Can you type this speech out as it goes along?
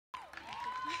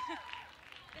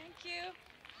Thank you.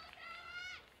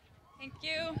 Thank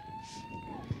you.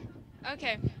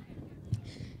 Okay.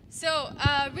 So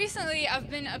recently I've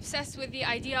been obsessed with the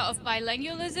idea of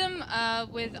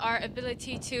bilingualism, with our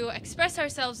ability to express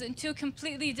ourselves in two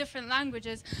completely different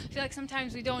languages. I feel like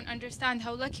sometimes we don't understand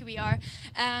how lucky we are.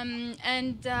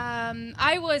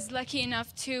 I was lucky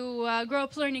enough to grow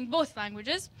up learning both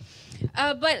languages.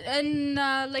 But in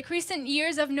like recent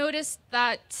years, I've noticed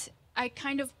that I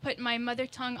kind of put my mother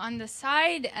tongue on the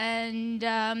side,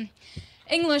 and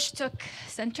English took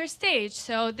center stage.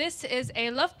 So this is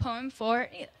a love poem for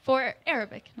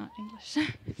Arabic, not English.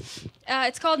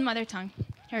 It's called Mother Tongue.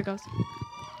 Here it goes.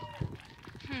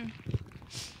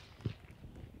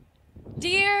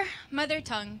 Dear Mother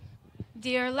Tongue,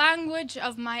 dear language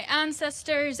of my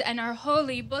ancestors and our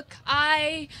holy book,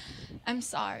 I am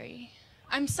sorry.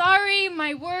 I'm sorry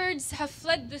my words have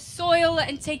fled the soil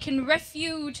and taken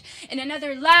refuge in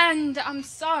another land. I'm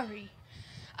sorry.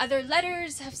 Other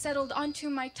letters have settled onto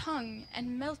my tongue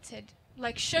and melted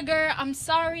like sugar. I'm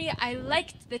sorry I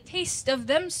liked the taste of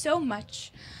them so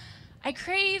much. I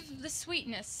crave the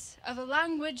sweetness of a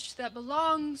language that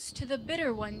belongs to the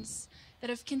bitter ones that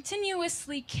have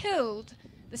continuously killed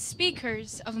the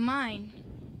speakers of mine.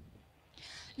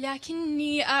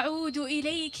 لكني أعود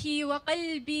إليك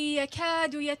وقلبي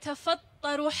يكاد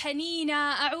يتفطر حنينا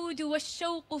أعود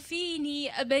والشوق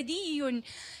فيني أبدي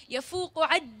يفوق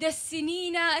عد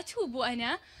السنين أتوب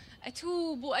أنا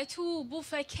أتوب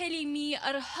فكلمي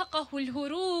أرهقه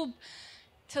الهروب.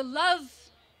 To love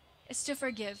is to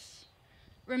forgive.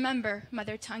 Remember,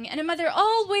 Mother Tongue, and a mother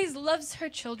always loves her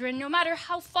children no matter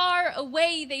how far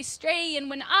away they stray, and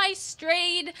when I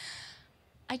strayed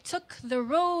I took the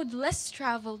road less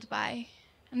traveled by,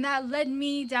 and that led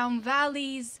me down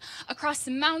valleys, across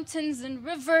mountains and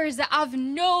rivers. I've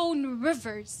known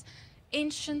rivers,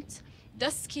 ancient,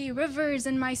 dusky rivers,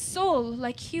 and my soul,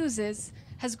 like Hughes's,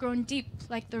 has grown deep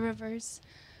like the rivers.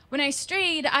 When I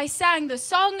strayed, I sang the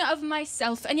song of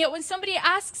myself, and yet when somebody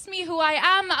asks me who I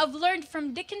am, I've learned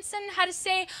from Dickinson how to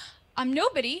say, I'm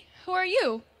nobody, who are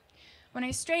you? When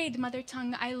I strayed, Mother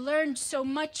Tongue, I learned so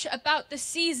much about the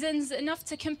seasons, enough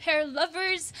to compare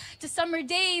lovers to summer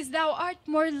days. Thou art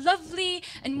more lovely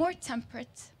and more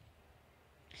temperate.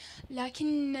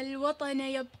 لكن الوطن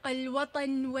يبقى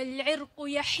الوطن والعرق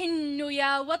يحن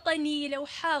يا وطني لو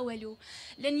حاولوا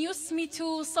لن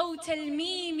يصمتوا صوت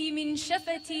الميم من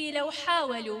شفتي لو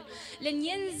حاولوا لن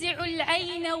ينزعوا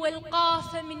العين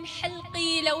والقاف من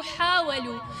حلقي لو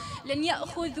حاولوا لن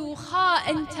يأخذوا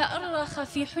خاء تأرخ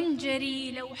في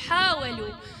حنجري لو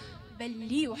حاولوا بل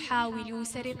ليحاولوا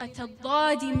سرقة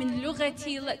الضاد من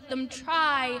لغتي. Let them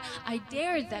try, I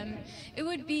dare them. It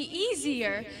would be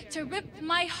easier to rip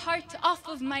my heart off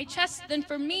of my chest than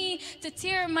for me to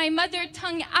tear my mother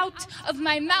tongue out of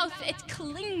my mouth. It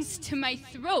clings to my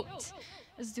throat,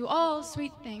 as do all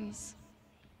sweet things.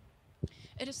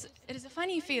 It is a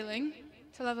funny feeling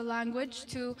to love a language,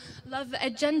 to love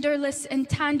a genderless,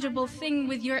 intangible thing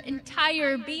with your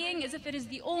entire being, as if it is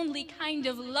the only kind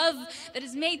of love that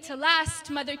is made to last.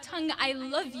 Mother Tongue, I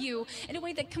love you in a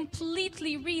way that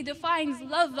completely redefines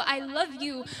love. I love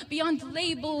you beyond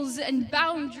labels and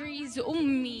boundaries.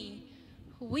 Ummi,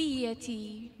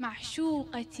 هويتي،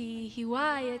 معشوقتي،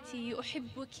 هوايتي،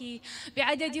 أحبك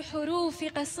بعدد حروف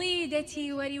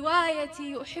قصيدتي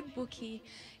وروايتي. أحبك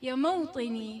يا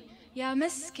موطني، يا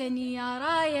مسكني، يا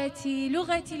رايتي،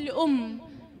 لغتي الأم،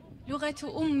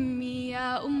 لغة أمي،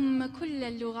 يا أم كل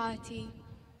اللغات.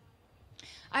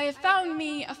 I have found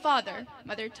me a father,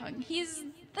 Mother Tongue. He's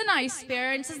the nice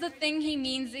parent, says the thing he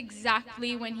means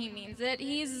exactly when he means it.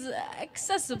 He's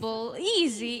accessible,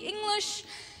 easy. English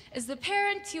is the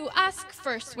parent you ask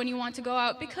first when you want to go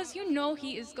out because you know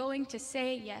he is going to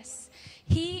say yes.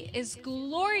 He is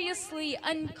gloriously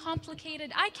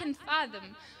uncomplicated. I can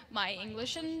fathom my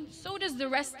English, and so does the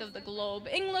rest of the globe.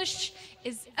 English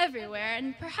is everywhere,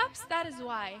 and perhaps that is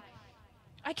why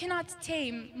I cannot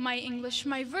tame my English.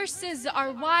 My verses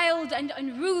are wild and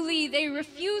unruly. They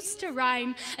refuse to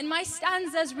rhyme, and my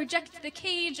stanzas reject the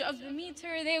cage of the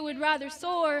meter. They would rather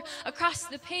soar across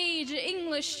the page.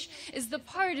 English is the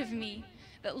part of me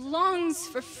that longs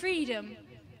for freedom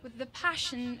with the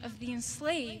passion of the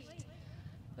enslaved.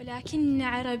 ولكن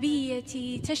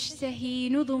عربيتي تشتهي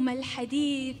نظم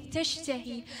الحديث،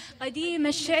 تشتهي قديم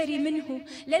الشعر منه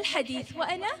للحديث،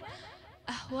 وأنا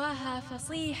أهواها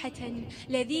فصيحة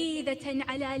لذيذة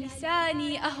على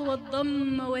لساني. أهوى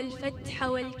الضم والفتح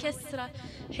والكسر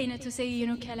حين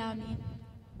تسين كلامي.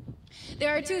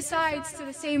 There are two sides to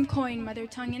the same coin, Mother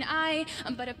Tongue, and I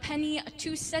am but a penny, a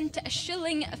 2 cent, a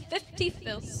shilling, a 50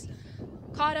 fils,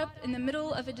 caught up in the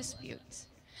middle of a dispute.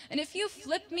 And if you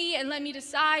flip me and let me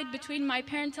decide between my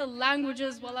parental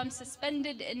languages while I'm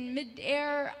suspended in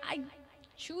mid-air, I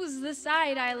choose the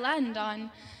side I land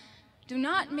on. Do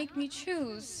not make me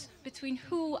choose between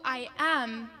who I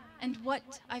am and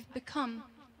what I've become.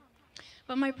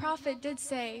 But my Prophet did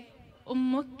say,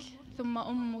 Ummuk, thumma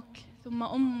ummuk,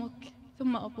 thumma ummuk,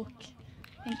 thumma abuk.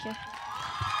 Thank you.